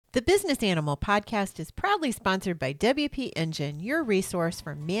The Business Animal Podcast is proudly sponsored by WP Engine, your resource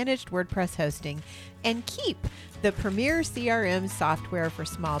for managed WordPress hosting, and Keep, the premier CRM software for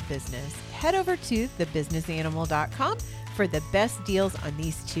small business. Head over to thebusinessanimal.com for the best deals on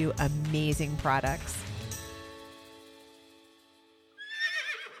these two amazing products.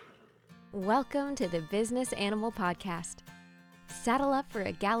 Welcome to the Business Animal Podcast. Saddle up for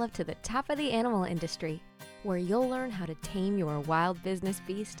a gallop to the top of the animal industry, where you'll learn how to tame your wild business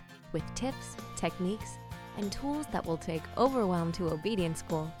beast with tips, techniques, and tools that will take overwhelm to obedience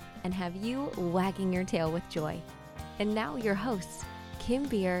school and have you wagging your tail with joy. And now your hosts, Kim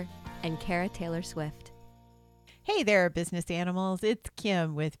Beer and Kara Taylor Swift. Hey there, business animals. It's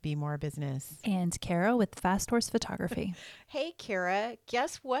Kim with Be More Business. And Kara with Fast Horse Photography. Hey, Kara,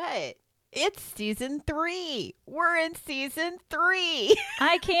 guess what? It's season 3. We're in season 3.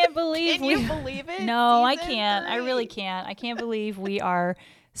 I can't believe Can you believe it? No, I Season can't. 3. I really can't. I can't believe we are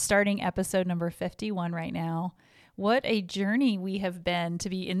starting episode number 51 right now. What a journey we have been to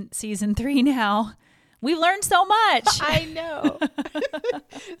be in season 3 now. We've learned so much. I know.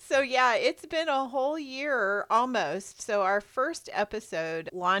 So yeah, it's been a whole year almost. So our first episode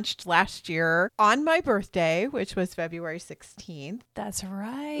launched last year on my birthday, which was February 16th. That's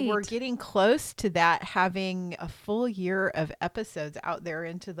right. We're getting close to that, having a full year of episodes out there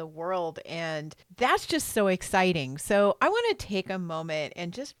into the world. And that's just so exciting. So I want to take a moment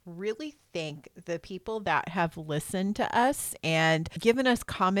and just really thank the people that have listened to us and given us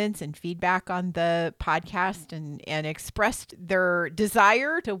comments and feedback on the podcast and expressed their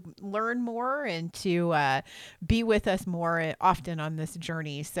desire to learn more and to be with us more often on this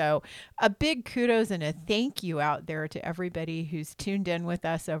journey. So a big kudos and a thank you out there to everybody who's tuned in with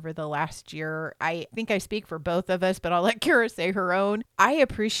us over the last year. I think I speak for both of us, but I'll let Kara say her own. I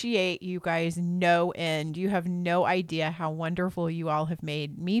appreciate you guys no end. You have no idea how wonderful you all have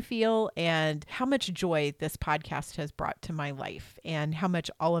made me feel and how much joy this podcast has brought to my life and how much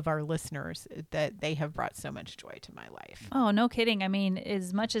all of our listeners that they have brought so much joy to my life. Oh, no kidding. I mean,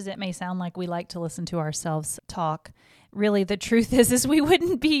 as much as it may sound like we like to listen to ourselves talk, really the truth is we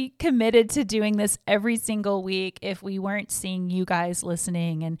wouldn't be committed to doing this every single week if we weren't seeing you guys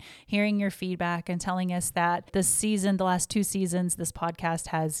listening and hearing your feedback and telling us that this season, the last 2 seasons, this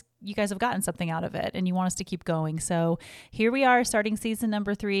podcast you guys have gotten something out of it and you want us to keep going. So here we are starting season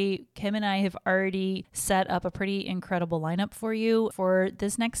number 3. Kim and I have already set up a pretty incredible lineup for you for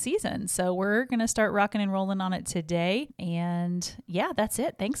this next season. So we're going to start rocking and rolling on it today. And yeah, that's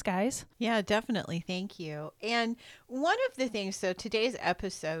it. Thanks, guys. Yeah, definitely. Thank you. And one of the things, so today's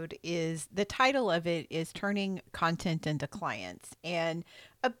episode is, the title of it is Turning Content into Clients. And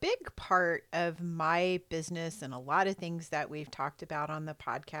a big part of my business and a lot of things that we've talked about on the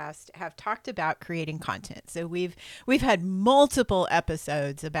podcast have talked about creating content. So we've had multiple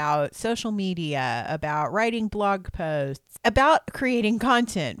episodes about social media, about writing blog posts, about creating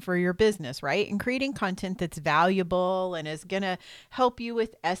content for your business, right? And creating content that's valuable and is going to help you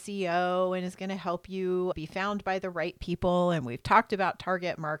with SEO and is going to help you be found by the right people. And we've talked about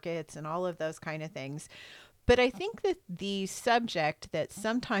target markets and all of those kind of things. But I think that the subject that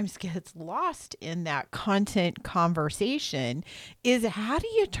sometimes gets lost in that content conversation is, how do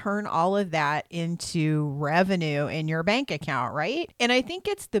you turn all of that into revenue in your bank account, right? And I think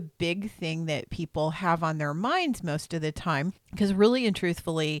it's the big thing that people have on their minds most of the time, because really and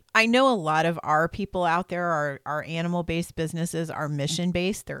truthfully, I know a lot of our people out there are animal-based businesses, are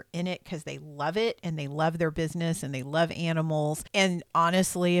mission-based. They're in it because they love it and they love their business and they love animals. And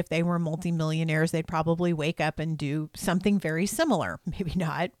honestly, if they were multimillionaires, they'd probably wake up and do something very similar. Maybe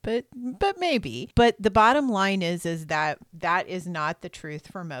not, but maybe. But the bottom line is that is not the truth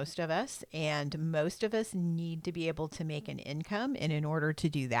for most of us. And most of us need to be able to make an income. And in order to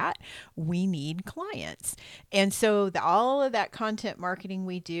do that, we need clients. And so all of that content marketing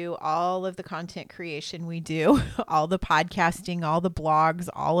we do, all of the content creation we do, all the podcasting, all the blogs,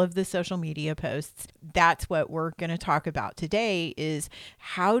 all of the social media posts, that's what we're going to talk about today, is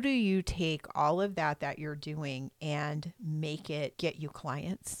how do you take all of that you're doing and make it get you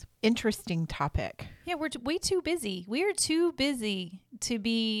clients? Interesting topic. Yeah, we're way too busy. We are too busy to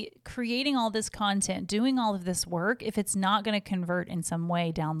be creating all this content, doing all of this work, if it's not going to convert in some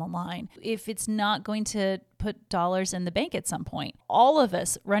way down the line, if it's not going to put dollars in the bank at some point. All of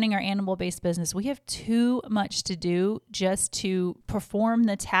us running our animal-based business, we have too much to do just to perform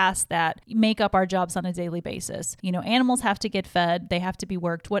the tasks that make up our jobs on a daily basis. You know, animals have to get fed, they have to be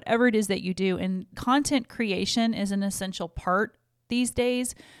worked, whatever it is that you do. And content creation is an essential part these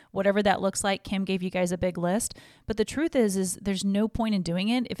days whatever that looks like. Kim gave you guys a big list, but the truth is there's no point in doing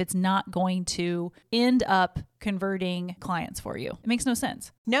it if it's not going to end up converting clients for you. It makes no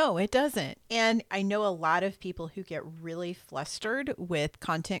sense. No, it doesn't. And I know a lot of people who get really flustered with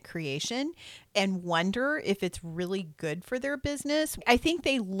content creation and wonder if it's really good for their business. I think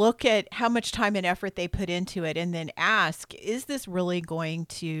they look at how much time and effort they put into it and then ask, is this really going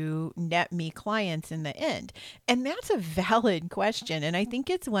to net me clients in the end? And that's a valid question. And I think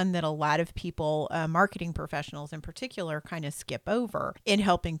it's one that a lot of people, marketing professionals in particular, kind of skip over in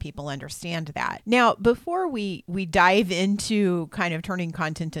helping people understand that. Now, before we dive into kind of turning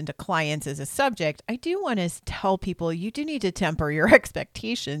content into clients as a subject, I do want to tell people you do need to temper your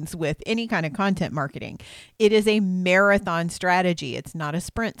expectations with any kind of content marketing. It is a marathon strategy. It's not a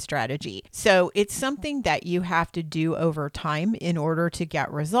sprint strategy. So it's something that you have to do over time in order to get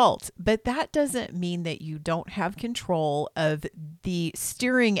results. But that doesn't mean that you don't have control of the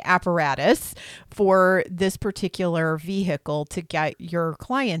steering apparatus for this particular vehicle to get your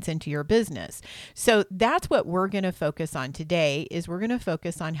clients into your business. So that's what we're going to focus on today. Is we're going to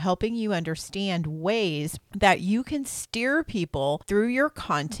focus on helping you understand ways that you can steer people through your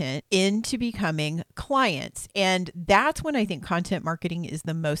content into becoming clients. And that's when I think content marketing is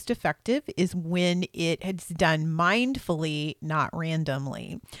the most effective, is when it is done mindfully, not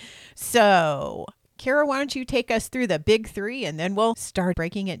randomly. So Kara, why don't you take us through the big three and then we'll start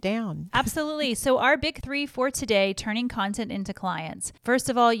breaking it down. Absolutely. So our big three for today, turning content into clients. First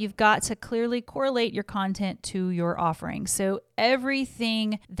of all, you've got to clearly correlate your content to your offering. So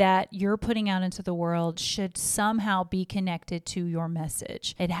everything that you're putting out into the world should somehow be connected to your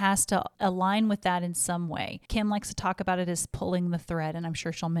message. It has to align with that in some way. Kim likes to talk about it as pulling the thread, and I'm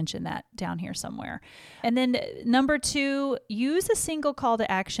sure she'll mention that down here somewhere. And then number two, use a single call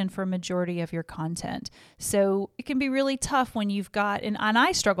to action for a majority of your content. So it can be really tough when you've got, and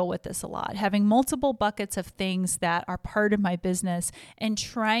I struggle with this a lot, having multiple buckets of things that are part of my business and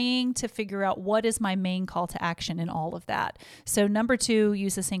trying to figure out what is my main call to action in all of that. So number two,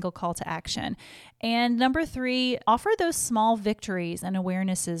 use a single call to action. And number three, offer those small victories and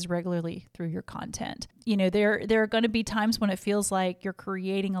awarenesses regularly through your content. You know, there are going to be times when it feels like you're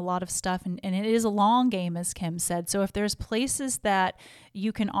creating a lot of stuff and it is a long game, as Kim said. So if there's places that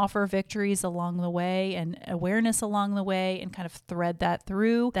you can offer victories along the way and awareness along the way and kind of thread that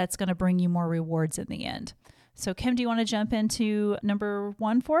through, that's going to bring you more rewards in the end. So Kim, do you want to jump into number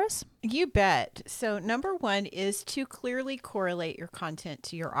one for us? You bet. So number one is to clearly correlate your content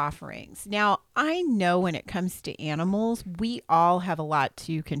to your offerings. Now, I know when it comes to animals, we all have a lot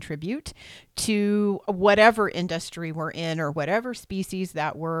to contribute to whatever industry we're in or whatever species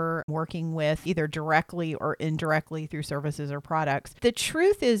that we're working with, either directly or indirectly through services or products. The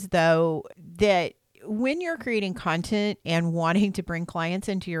truth is, though, that when you're creating content and wanting to bring clients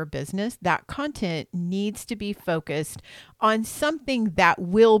into your business, that content needs to be focused on something that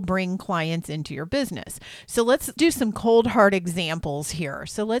will bring clients into your business. So let's do some cold hard examples here.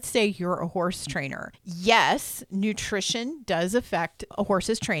 So let's say you're a horse trainer. Yes, nutrition does affect a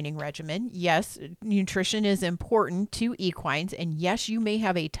horse's training regimen. Yes, nutrition is important to equines. And yes, you may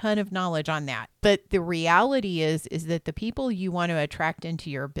have a ton of knowledge on that. But the reality is that the people you want to attract into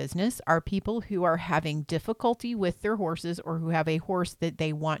your business are people who are having difficulty with their horses or who have a horse that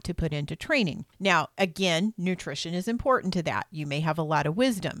they want to put into training. Now, again, nutrition is important to that. You may have a lot of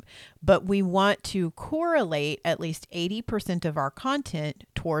wisdom, but we want to correlate at least 80% of our content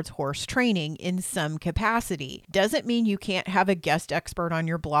towards horse training in some capacity. Doesn't mean you can't have a guest expert on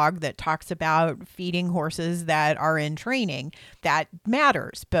your blog that talks about feeding horses that are in training. That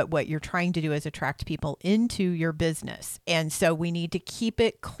matters, but what you're trying to do is attract people into your business. And so we need to keep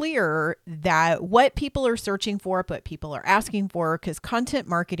it clear that what people are searching for, what people are asking for, because content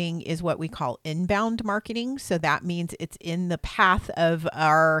marketing is what we call inbound marketing. So that means it's in the path of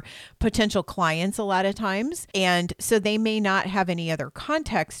our potential clients a lot of times. And so they may not have any other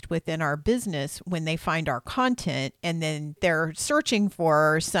context within our business when they find our content, and then they're searching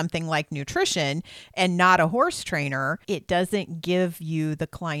for something like nutrition and not a horse trainer. It doesn't give you the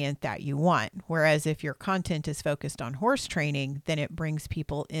client that you want. Whereas if your content is focused on horse training, then it brings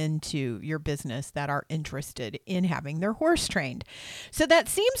people into your business that are interested in having their horse trained. So that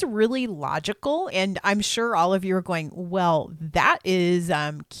seems really logical. And I'm sure all of you are going, well, that is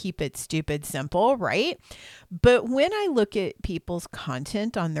keep it stupid simple, right? But when I look at people's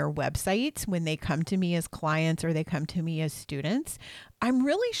content on their websites, when they come to me as clients or they come to me as students, I'm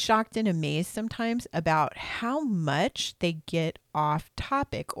really shocked and amazed sometimes about how much they get off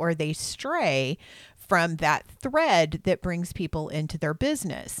topic or they stray from that thread that brings people into their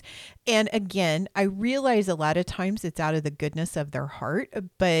business. And again, I realize a lot of times it's out of the goodness of their heart,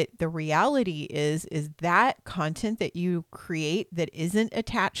 but the reality is that content that you create that isn't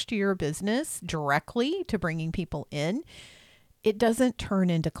attached to your business directly to bringing people in, it doesn't turn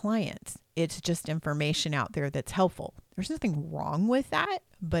into clients. It's just information out there that's helpful. There's nothing wrong with that,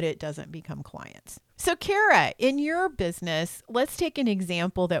 but it doesn't become clients. So Kara, in your business, let's take an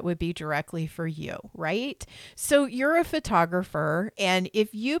example that would be directly for you, right? So you're a photographer, and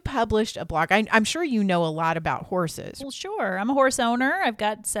if you published a blog, I'm sure you know a lot about horses. Well, sure. I'm a horse owner. I've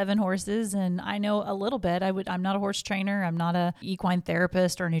got 7 horses, and I know a little bit. I'm not a horse trainer. I'm not a equine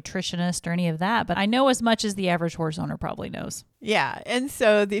therapist or nutritionist or any of that, but I know as much as the average horse owner probably knows. Yeah. And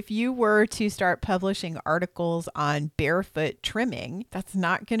so if you were to start publishing articles on barefoot trimming, that's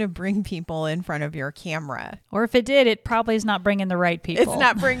not going to bring people in front of your camera. Or if it did, it probably is not bringing the right people. It's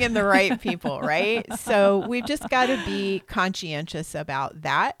not bringing the right people, right? So we've just got to be conscientious about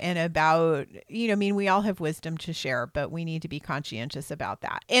that and about, we all have wisdom to share, but we need to be conscientious about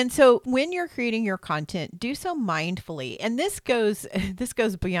that. And so when you're creating your content, do so mindfully. And this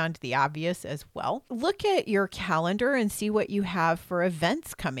goes beyond the obvious as well. Look at your calendar and see what you have for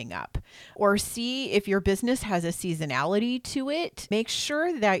events coming up, or see if your business has a seasonality to it. Make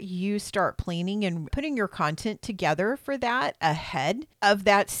sure that you start planning and putting your content together for that ahead of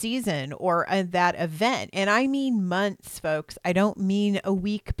that season or that event. And I mean months, folks. I don't mean a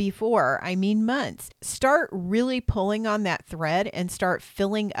week before. I mean months. Start really pulling on that thread and start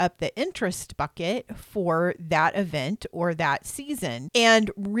filling up the interest bucket for that event or that season,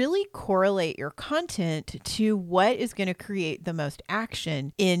 and really correlate your content to what is going to create the most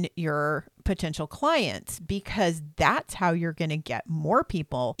action in your potential clients, because that's how you're going to get more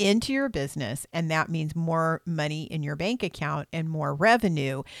people into your business. And that means more money in your bank account and more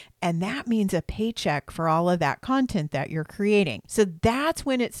revenue. And that means a paycheck for all of that content that you're creating. So that's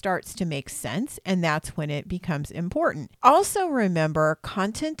when it starts to make sense. And that's when it becomes important. Also remember,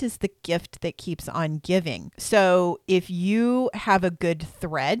 content is the gift that keeps on giving. So if you have a good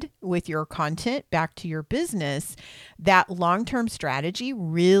thread with your content back to your business, that long-term strategy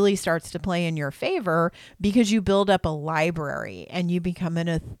really starts to play in your favor, because you build up a library and you become an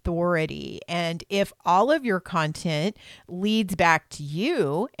authority. And if all of your content leads back to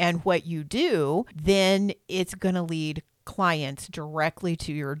you and what you do, then it's going to lead clients directly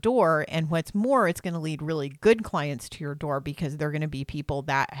to your door. And what's more, it's going to lead really good clients to your door, because they're going to be people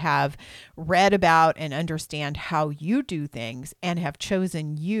that have read about and understand how you do things and have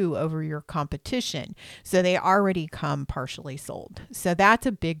chosen you over your competition. So they already come partially sold. So that's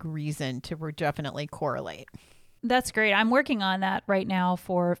a big reason to definitely correlate. That's great. I'm working on that right now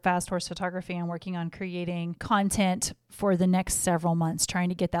for Fast Horse Photography. I'm working on creating content for the next several months, trying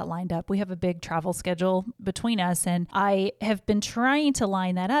to get that lined up. We have a big travel schedule between us, and I have been trying to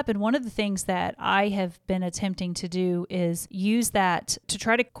line that up. And one of the things that I have been attempting to do is use that to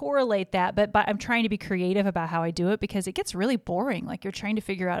try to correlate that, but I'm trying to be creative about how I do it, because it gets really boring. Like, you're trying to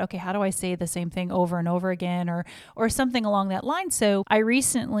figure out, okay, how do I say the same thing over and over again, or something along that line. So I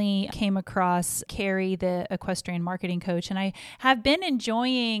recently came across Carrie, the equestrian marketing coach, and I have been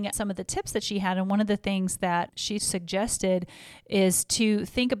enjoying some of the tips that she had. And one of the things that she suggested is to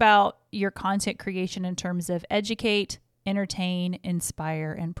think about your content creation in terms of educate, entertain,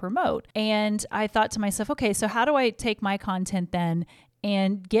 inspire, and promote. And I thought to myself, okay, so how do I take my content then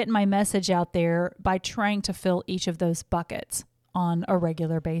and get my message out there by trying to fill each of those buckets on a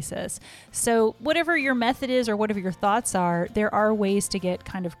regular basis? So whatever your method is or whatever your thoughts are, there are ways to get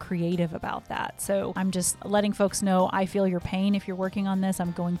kind of creative about that. So I'm just letting folks know I feel your pain if you're working on this.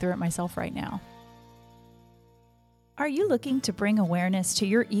 I'm going through it myself right now. Are you looking to bring awareness to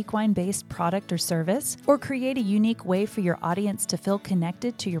your equine-based product or service, or create a unique way for your audience to feel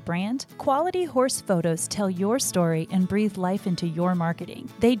connected to your brand? Quality Horse Photos tell your story and breathe life into your marketing.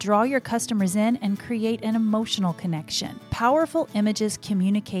 They draw your customers in and create an emotional connection. Powerful images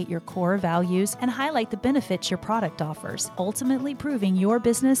communicate your core values and highlight the benefits your product offers, ultimately proving your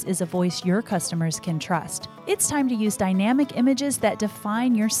business is a voice your customers can trust. It's time to use dynamic images that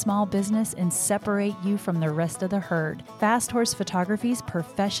define your small business and separate you from the rest of the herd. Fast Horse Photography's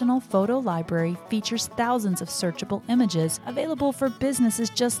professional photo library features thousands of searchable images available for businesses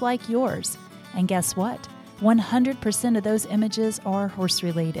just like yours. And guess what? 100% of those images are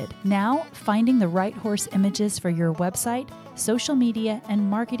horse-related. Now, finding the right horse images for your website, social media, and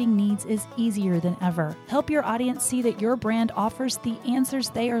marketing needs is easier than ever. Help your audience see that your brand offers the answers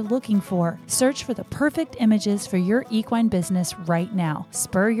they are looking for. Search for the perfect images for your equine business right now.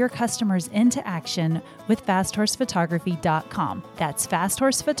 Spur your customers into action with FastHorsePhotography.com. That's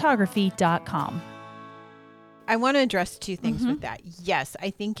FastHorsePhotography.com. I want to address two things with that. Yes,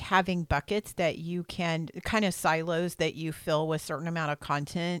 I think having buckets that you can kind of silos that you fill with a certain amount of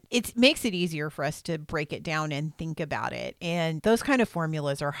content, it makes it easier for us to break it down and think about it. And those kind of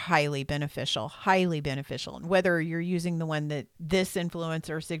formulas are highly beneficial. And whether you're using the one that this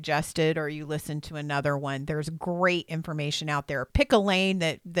influencer suggested or you listen to another one, there's great information out there. Pick a lane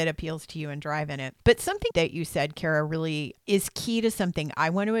that appeals to you and drive in it. But something that you said, Kara, really is key to something I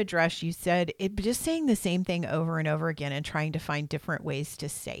want to address. You said just saying the same thing over and over again and trying to find different ways to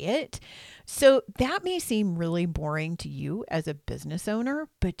say it. So that may seem really boring to you as a business owner,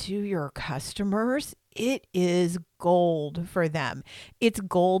 but to your customers, it is gold for them. It's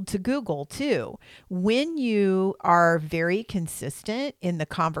gold to Google too. When you are very consistent in the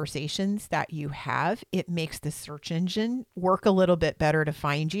conversations that you have, it makes the search engine work a little bit better to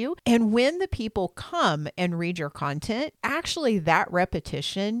find you. And when the people come and read your content, actually that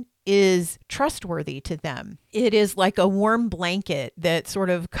repetition is trustworthy to them. It is like a warm blanket that sort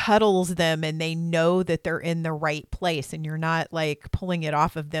of cuddles them and they know that they're in the right place and you're not like pulling it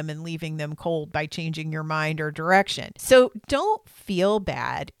off of them and leaving them cold by changing your mind or direction. So don't feel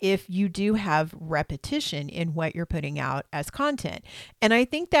bad if you do have repetition in what you're putting out as content. And I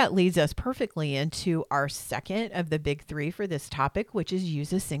think that leads us perfectly into our second of the big three for this topic, which is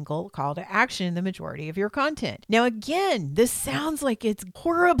use a single call to action in the majority of your content. Now, again, this sounds like it's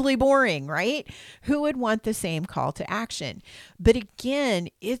horribly boring, right? Who would want the same call to action? But again,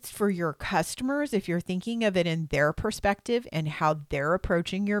 it's for your customers. If you're thinking of it in their perspective and how they're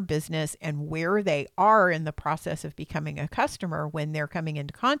approaching your business and where they are in the process of becoming a customer when they're coming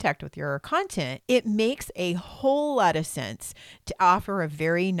into contact with your content, it makes a whole lot of sense to offer a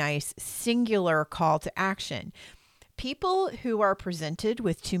very nice singular call to action. People who are presented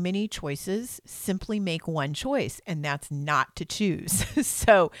with too many choices simply make one choice, and that's not to choose.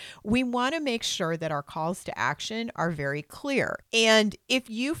 So we want to make sure that our calls to action are very clear. And if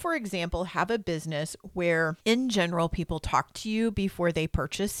you, for example, have a business where in general people talk to you before they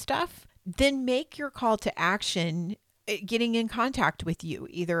purchase stuff, then make your call to action getting in contact with you,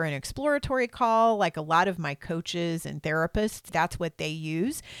 either an exploratory call, like a lot of my coaches and therapists, that's what they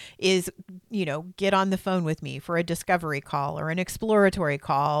use is, get on the phone with me for a discovery call or an exploratory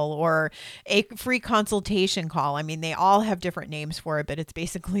call or a free consultation call. I mean, they all have different names for it, but it's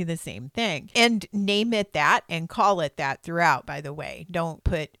basically the same thing. And name it that and call it that throughout, by the way. Don't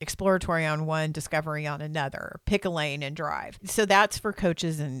put exploratory on one, discovery on another. Pick a lane and drive. So that's for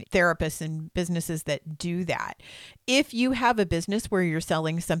coaches and therapists and businesses that do that. If you have a business where you're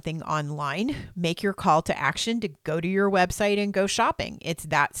selling something online, make your call to action to go to your website and go shopping. It's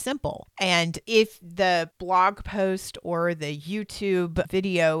that simple. And if the blog post or the YouTube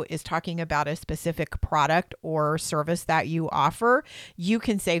video is talking about a specific product or service that you offer, you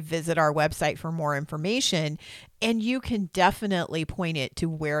can say, visit our website for more information. And you can definitely point it to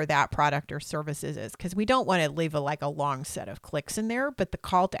where that product or services is, because we don't want to leave a long set of clicks in there, but the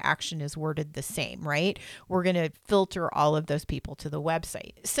call to action is worded the same, right? We're going to filter all of those people to the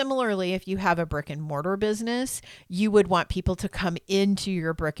website. Similarly, if you have a brick and mortar business, you would want people to come into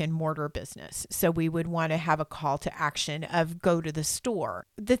your brick and mortar business. So we would want to have a call to action of go to the store.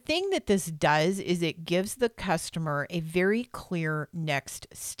 The thing that this does is it gives the customer a very clear next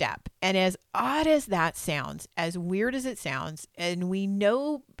step. And as odd as that sounds, as weird as it sounds, and we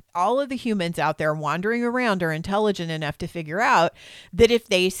know all of the humans out there wandering around are intelligent enough to figure out that if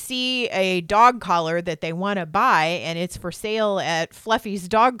they see a dog collar that they want to buy and it's for sale at Fluffy's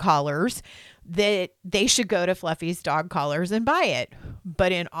Dog Collars, that they should go to Fluffy's Dog Collars and buy it.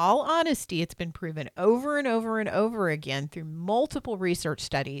 But in all honesty, it's been proven over and over and over again through multiple research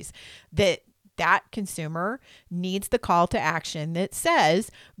studies that consumer needs the call to action that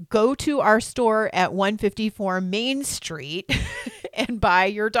says, go to our store at 154 Main Street and buy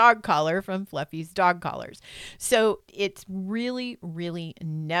your dog collar from Fluffy's Dog Collars. So it's really, really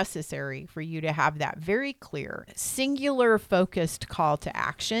necessary for you to have that very clear, singular focused call to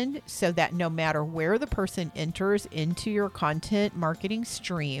action so that no matter where the person enters into your content marketing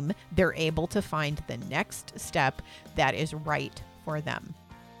stream, they're able to find the next step that is right for them.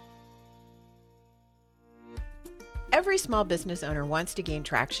 Every small business owner wants to gain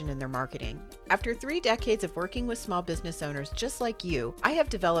traction in their marketing. After 3 decades of working with small business owners just like you, I have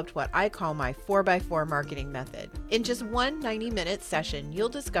developed what I call my 4x4 marketing method. In just one 90-minute session, you'll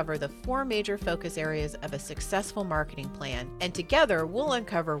discover the 4 major focus areas of a successful marketing plan, and together we'll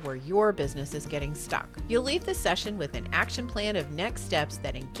uncover where your business is getting stuck. You'll leave the session with an action plan of next steps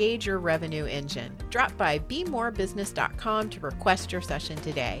that engage your revenue engine. Drop by bemorebusiness.com to request your session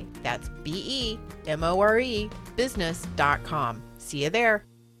today. That's BEMORE business.com. See you there.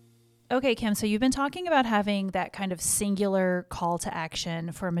 Okay, Kim, so you've been talking about having that kind of singular call to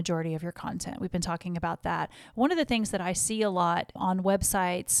action for a majority of your content. We've been talking about that. One of the things that I see a lot on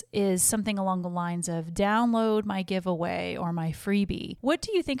websites is something along the lines of download my giveaway or my freebie. What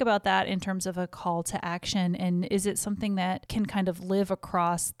do you think about that in terms of a call to action? And is it something that can kind of live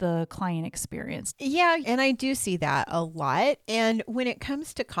across the client experience? Yeah, and I do see that a lot. And when it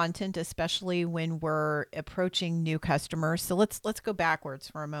comes to content, especially when we're approaching new customers, so let's go backwards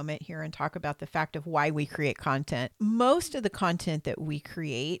for a moment here and talk about the fact of why we create content. Most of the content that we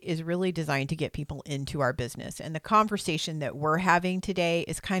create is really designed to get people into our business. And the conversation that we're having today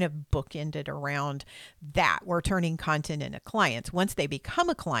is kind of bookended around that. We're turning content into clients. Once they become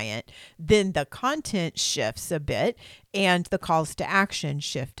a client, then the content shifts a bit and the calls to action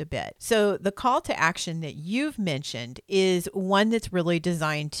shift a bit. So the call to action that you've mentioned is one that's really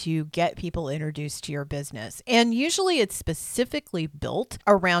designed to get people introduced to your business. And usually it's specifically built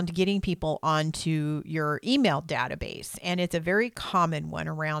around getting people onto your email database. And it's a very common one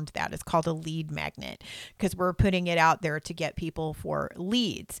around that. It's called a lead magnet because we're putting it out there to get people for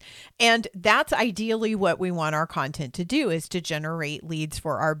leads. And that's ideally what we want our content to do, is to generate leads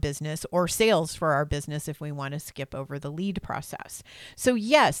for our business or sales for our business if we want to skip over the lead process. So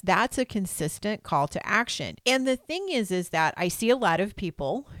yes, that's a consistent call to action. And the thing is that I see a lot of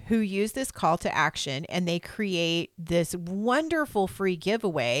people who use this call to action and they create this wonderful free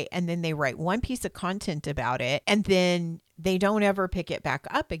giveaway and then they write one piece of content about it and then they don't ever pick it back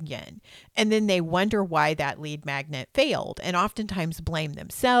up again. And then they wonder why that lead magnet failed and oftentimes blame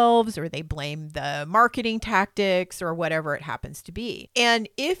themselves or they blame the marketing tactics or whatever it happens to be. And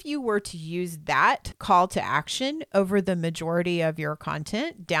if you were to use that call to action over the majority of your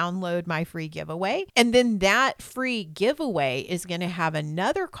content, download my free giveaway, and then that free giveaway is going to have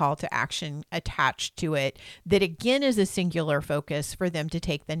another call to action attached to it that again is a singular focus for them to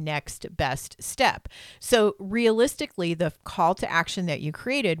take the next best step. So realistically, the call to action that you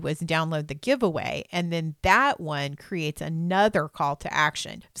created was download the giveaway, and then that one creates another call to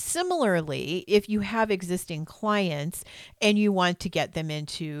action. Similarly, if you have existing clients and you want to get them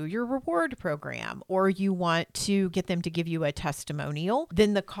into your reward program or you want to get them to give you a testimonial,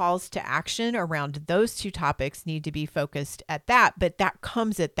 then the calls to action around those two topics need to be focused at that, but that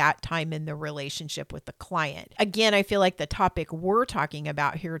comes at that time in the relationship with the client. Again, I feel like the topic we're talking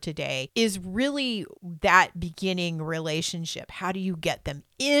about here today is really that beginning relationship. How do you get them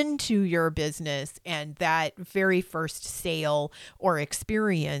into your business and that very first sale or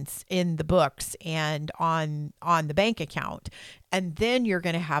experience in the books and on the bank account? And then you're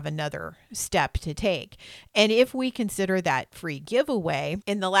going to have another step to take. And if we consider that free giveaway,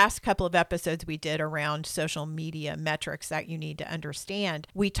 in the last couple of episodes we did around social media metrics that you need to understand,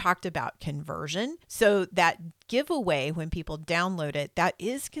 we talked about conversion. So that giveaway, when people download it, that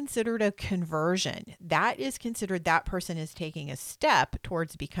is considered a conversion. That is considered that person is taking a step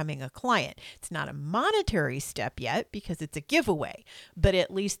towards becoming a client. It's not a monetary step yet because it's a giveaway, but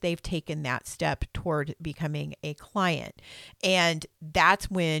at least they've taken that step toward becoming a client. And that's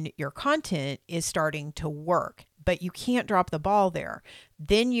when your content is starting to work. But you can't drop the ball there.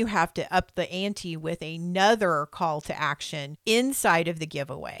 Then you have to up the ante with another call to action inside of the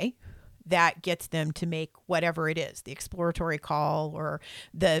giveaway that gets them to make whatever it is, the exploratory call or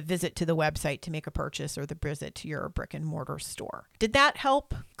the visit to the website to make a purchase or the visit to your brick and mortar store. Did that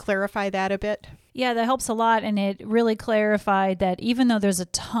help clarify that a bit? Yeah, that helps a lot. And it really clarified that even though there's a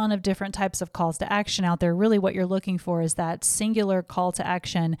ton of different types of calls to action out there, really what you're looking for is that singular call to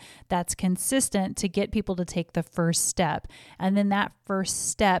action that's consistent to get people to take the first step. And then that first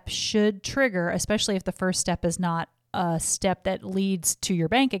step should trigger, especially if the first step is not a step that leads to your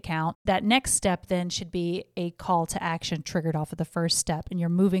bank account, that next step then should be a call to action triggered off of the first step. And you're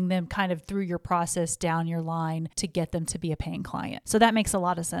moving them kind of through your process down your line to get them to be a paying client. So that makes a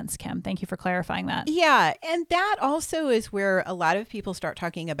lot of sense, Kim. Thank you for clarifying that. Yeah. And that also is where a lot of people start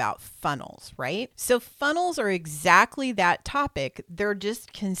talking about funnels, right? So funnels are exactly that topic. They're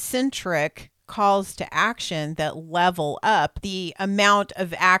just concentric calls to action that level up the amount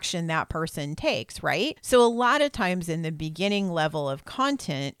of action that person takes, right? So a lot of times in the beginning level of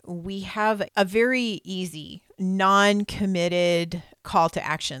content, we have a very easy, non-committed call to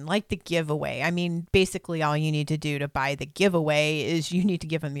action, like the giveaway. I mean, basically all you need to do to buy the giveaway is you need to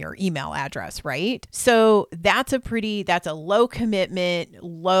give them your email address, right? So that's a low commitment,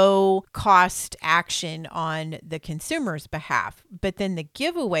 low cost action on the consumer's behalf. But then the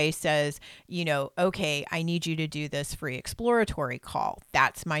giveaway says, okay, I need you to do this free exploratory call.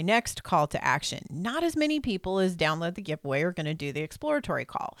 That's my next call to action. Not as many people as download the giveaway are going to do the exploratory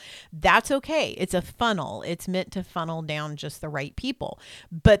call. That's okay. It's a funnel. It's meant to funnel down just the right people. people.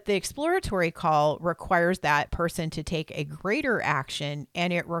 But the exploratory call requires that person to take a greater action,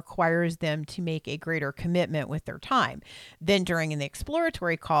 and it requires them to make a greater commitment with their time. Then during the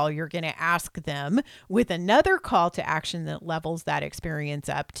exploratory call, you're going to ask them with another call to action that levels that experience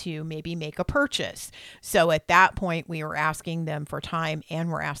up to maybe make a purchase. So at that point, we were asking them for time and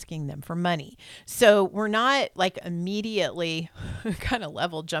we're asking them for money. So we're not like immediately kind of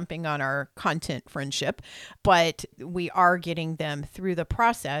level jumping on our content friendship, but we are getting them through the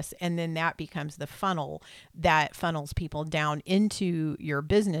process. And then that becomes the funnel that funnels people down into your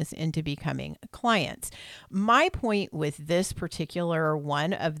business, into becoming clients. My point with this particular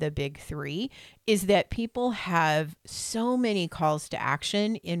one of the big three is that people have so many calls to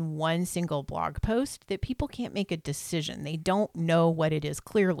action in one single blog post that people can't make a decision. They don't know what it is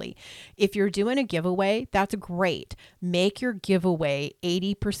clearly. If you're doing a giveaway, that's great. Make your giveaway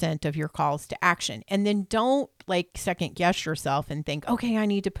 80% of your calls to action. And then don't like second guess yourself and think, okay, I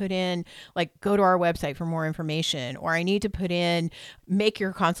need to put in like, go to our website for more information, or I need to put in, make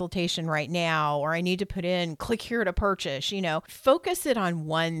your consultation right now, or I need to put in, click here to purchase. Focus it on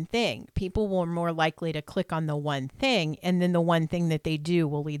one thing. People will more likely to click on the one thing, and then the one thing that they do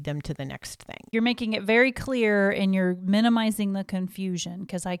will lead them to the next thing. You're making it very clear and you're minimizing the confusion,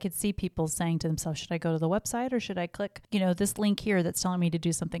 because I could see people saying to themselves, should I go to the website or should I click, this link here that's telling me to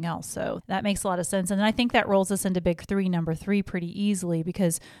do something else? So that makes a lot of sense. And I think that rolls us into big three, number 3, pretty easily,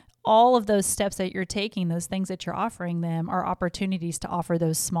 because all of those steps that you're taking, those things that you're offering them, are opportunities to offer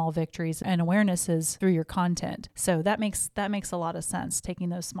those small victories and awarenesses through your content. So that makes a lot of sense, taking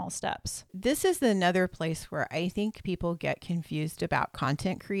those small steps. This is another place where I think people get confused about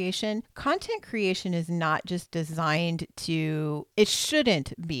content creation. Content creation is not just designed to, it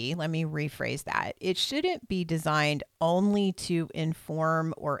shouldn't be, let me rephrase that. It shouldn't be designed only to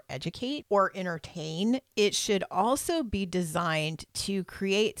inform or educate or entertain. It should also be designed to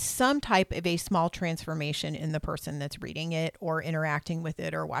create some type of a small transformation in the person that's reading it or interacting with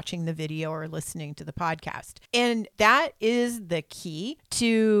it or watching the video or listening to the podcast. And that is the key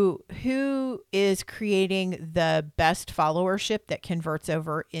to who is creating the best followership that converts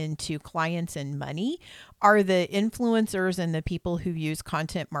over into clients and money are the influencers and the people who use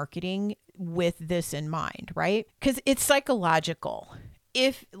content marketing with this in mind, right? Because it's psychological.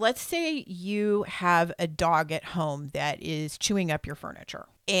 If, let's say you have a dog at home that is chewing up your furniture,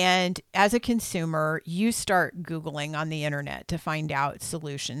 and as a consumer, you start Googling on the internet to find out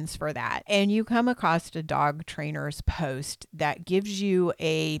solutions for that, and you come across a dog trainer's post that gives you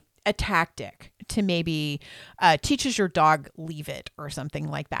a tactic to maybe teaches your dog leave it or something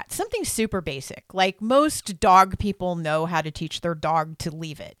like that. Something super basic. Like most dog people know how to teach their dog to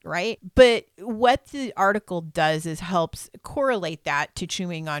leave it, right? But what the article does is helps correlate that to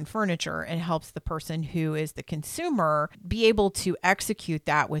chewing on furniture and helps the person who is the consumer be able to execute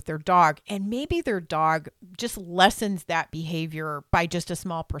that with their dog. And maybe their dog just lessens that behavior by just a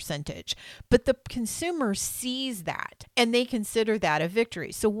small percentage. But the consumer sees that and they consider that a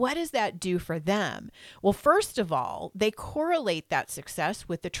victory. So what does that do for them? Well, first of all, they correlate that success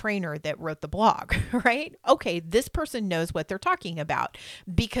with the trainer that wrote the blog, right? Okay, this person knows what they're talking about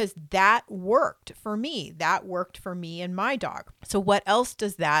because that worked for me. That worked for me and my dog. So what else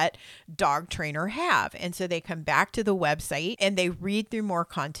does that dog trainer have? And so they come back to the website and they read through more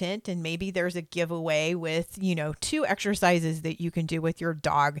content, and maybe there's a giveaway with, 2 exercises that you can do with your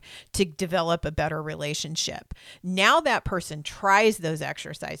dog to develop a better relationship. Now that person tries those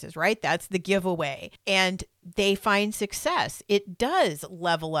exercises, right? That's the giveaway. And they find success. It does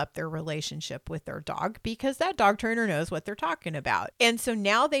level up their relationship with their dog because that dog trainer knows what they're talking about. And so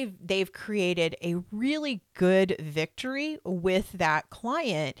now they've created a really good victory with that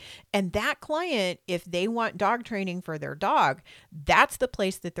client. And that client, if they want dog training for their dog, that's the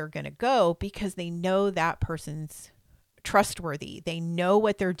place that they're going to go because they know that person's trustworthy. They know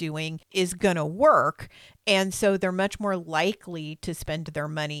what they're doing is going to work. And so they're much more likely to spend their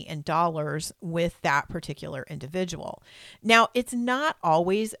money in dollars with that particular individual. Now, it's not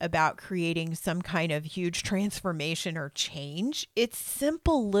always about creating some kind of huge transformation or change. It's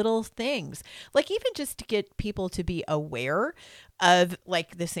simple little things, like even just to get people to be aware of,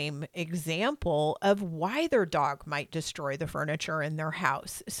 like the same example of why their dog might destroy the furniture in their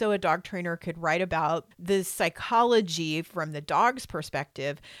house. So a dog trainer could write about the psychology from the dog's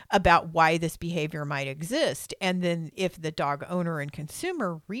perspective about why this behavior might exist. And then if the dog owner and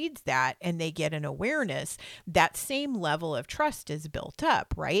consumer reads that and they get an awareness, that same level of trust is built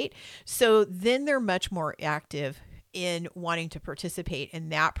up, right? So then they're much more active in wanting to participate in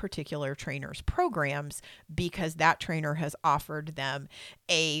that particular trainer's programs because that trainer has offered them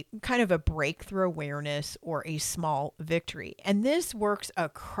a kind of a breakthrough awareness or a small victory. And this works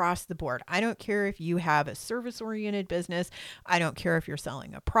across the board. I don't care if you have a service-oriented business. I don't care if you're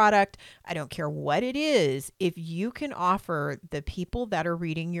selling a product. I don't care what it is. If you can offer the people that are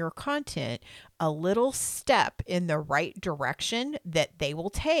reading your content a little step in the right direction that they will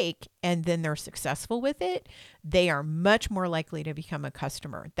take, and then they're successful with it, they are much more likely to become a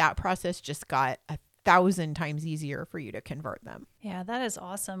customer. That process just got 1,000 times easier for you to convert them. Yeah, that is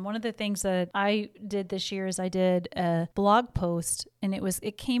awesome. One of the things that I did this year is I did a blog post, and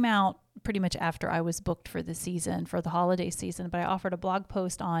it came out pretty much after I was booked for the season, for the holiday season, but I offered a blog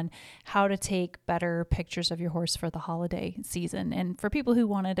post on how to take better pictures of your horse for the holiday season. And for people who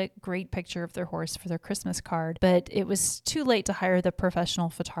wanted a great picture of their horse for their Christmas card, but it was too late to hire the professional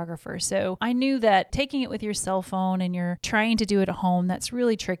photographer. So I knew that taking it with your cell phone and you're trying to do it at home, that's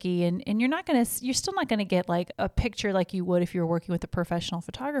really tricky. And you're still not going to get like a picture like you would if you were working with a professional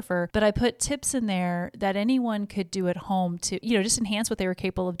photographer. But I put tips in there that anyone could do at home to, just enhance what they were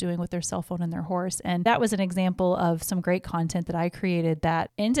capable of doing with their cell phone and their horse. And that was an example of some great content that I created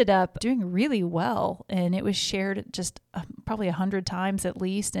that ended up doing really well. And it was shared just probably 100 times at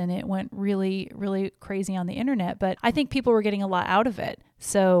least. And it went really, really crazy on the internet. But I think people were getting a lot out of it.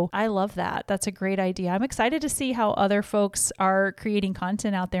 So I love that. That's a great idea. I'm excited to see how other folks are creating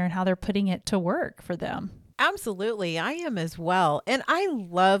content out there and how they're putting it to work for them. Absolutely. I am as well. And I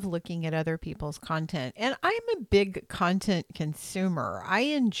love looking at other people's content. And I'm a big content consumer. I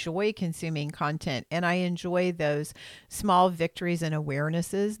enjoy consuming content, and I enjoy those small victories and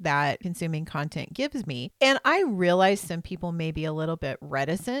awarenesses that consuming content gives me. And I realize some people may be a little bit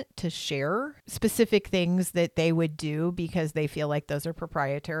reticent to share specific things that they would do because they feel like those are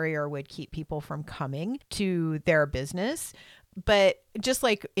proprietary or would keep people from coming to their business. But just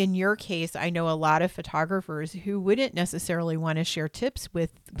like in your case, I know a lot of photographers who wouldn't necessarily want to share tips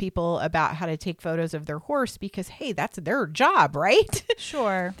with people about how to take photos of their horse because, hey, that's their job, right?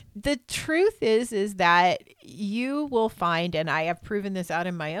 Sure. The truth is that you will find, and I have proven this out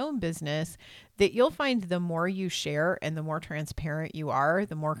in my own business, that you'll find the more you share and the more transparent you are,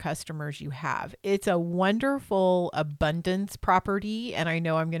 the more customers you have. It's a wonderful abundance property. And I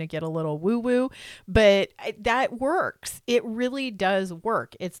know I'm going to get a little woo-woo, but that works. It really does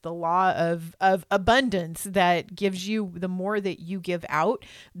work. It's the law of abundance that gives you, the more that you give out,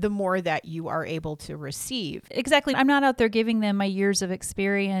 the more that you are able to receive. Exactly. I'm not out there giving them my years of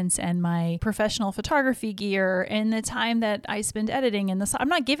experience and my professional photography gear and the time that I spend editing and I'm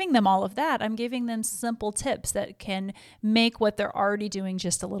not giving them all of that. I'm giving them simple tips that can make what they're already doing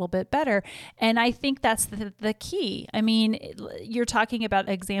just a little bit better. And I think that's the key. I mean, you're talking about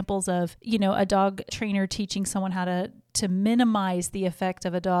examples of, a dog trainer teaching someone how to minimize the effect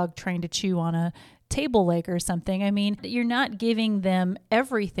of a dog trying to chew on a table leg or something. I mean, you're not giving them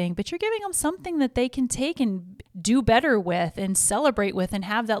everything, but you're giving them something that they can take and do better with and celebrate with and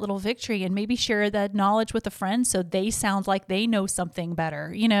have that little victory and maybe share that knowledge with a friend so they sound like they know something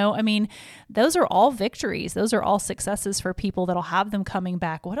better. I mean, those are all victories. Those are all successes for people that'll have them coming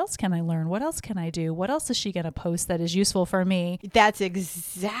back. What else can I learn? What else can I do? What else is she going to post that is useful for me? That's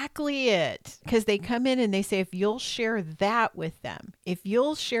exactly it. Because they come in and they say, if you'll share that with them, if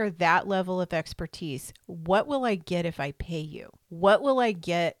you'll share that level of expertise, what will I get if I pay you? What will I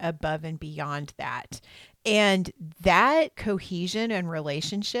get above and beyond that? And that cohesion and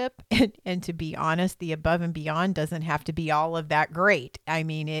relationship, and to be honest, the above and beyond doesn't have to be all of that great. I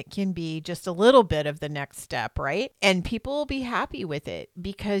mean, it can be just a little bit of the next step, right? And people will be happy with it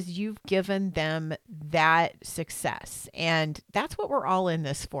because you've given them that success. And that's what we're all in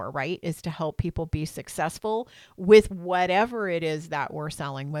this for, right? Is to help people be successful with whatever it is that we're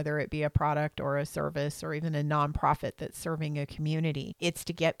selling, whether it be a product or a service or even a nonprofit that's serving a community. It's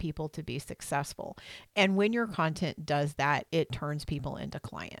to get people to be successful. And when your content does that, it turns people into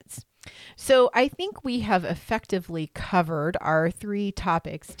clients. So I think we have effectively covered our 3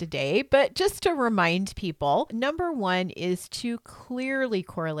 topics today, but just to remind people, number 1 is to clearly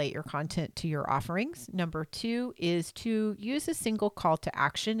correlate your content to your offerings. Number 2 is to use a single call to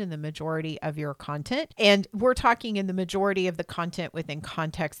action in the majority of your content. And we're talking in the majority of the content within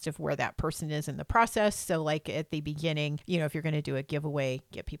context of where that person is in the process. So like at the beginning, if you're going to do a giveaway,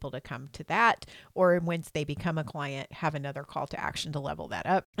 get people to come to that, or once they become a client, have another call to action to level that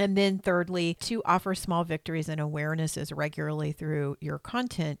up. And then And thirdly, to offer small victories and awarenesses regularly through your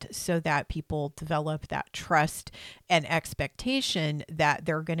content so that people develop that trust and expectation that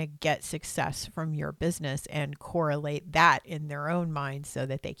they're going to get success from your business and correlate that in their own minds so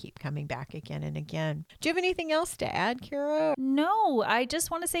that they keep coming back again and again. Do you have anything else to add, Kara? No, I just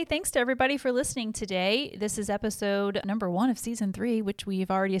want to say thanks to everybody for listening today. This is episode number 1 of season 3, which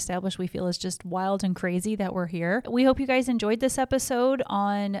we've already established we feel is just wild and crazy that we're here. We hope you guys enjoyed this episode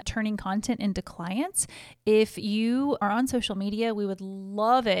on turning content into clients. If you are on social media, we would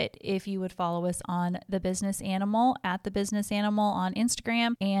love it if you would follow us on The Business Animal, at The Business Animal on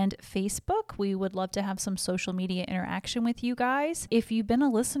Instagram and Facebook. We would love to have some social media interaction with you guys. If you've been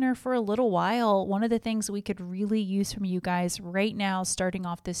a listener for a little while, one of the things we could really use from you guys right now, starting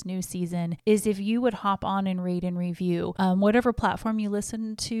off this new season, is if you would hop on and rate and review. Whatever platform you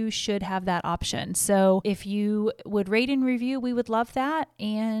listen to should have that option. So if you would rate and review, we would love that,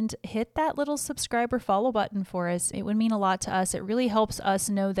 and hit that little subscribe or follow button for us. It would mean a lot to us. It really helps us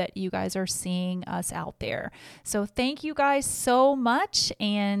know that you guys are seeing us out there. So thank you guys so much,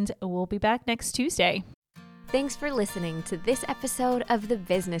 and we'll be back next Tuesday. Thanks for listening to this episode of The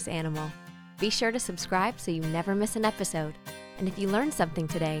Business Animal. Be sure to subscribe so you never miss an episode. And if you learned something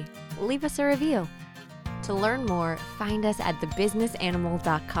today, leave us a review. To learn more, find us at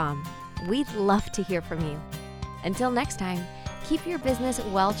thebusinessanimal.com. We'd love to hear from you. Until next time, keep your business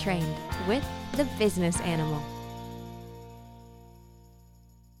well trained with The Business Animal.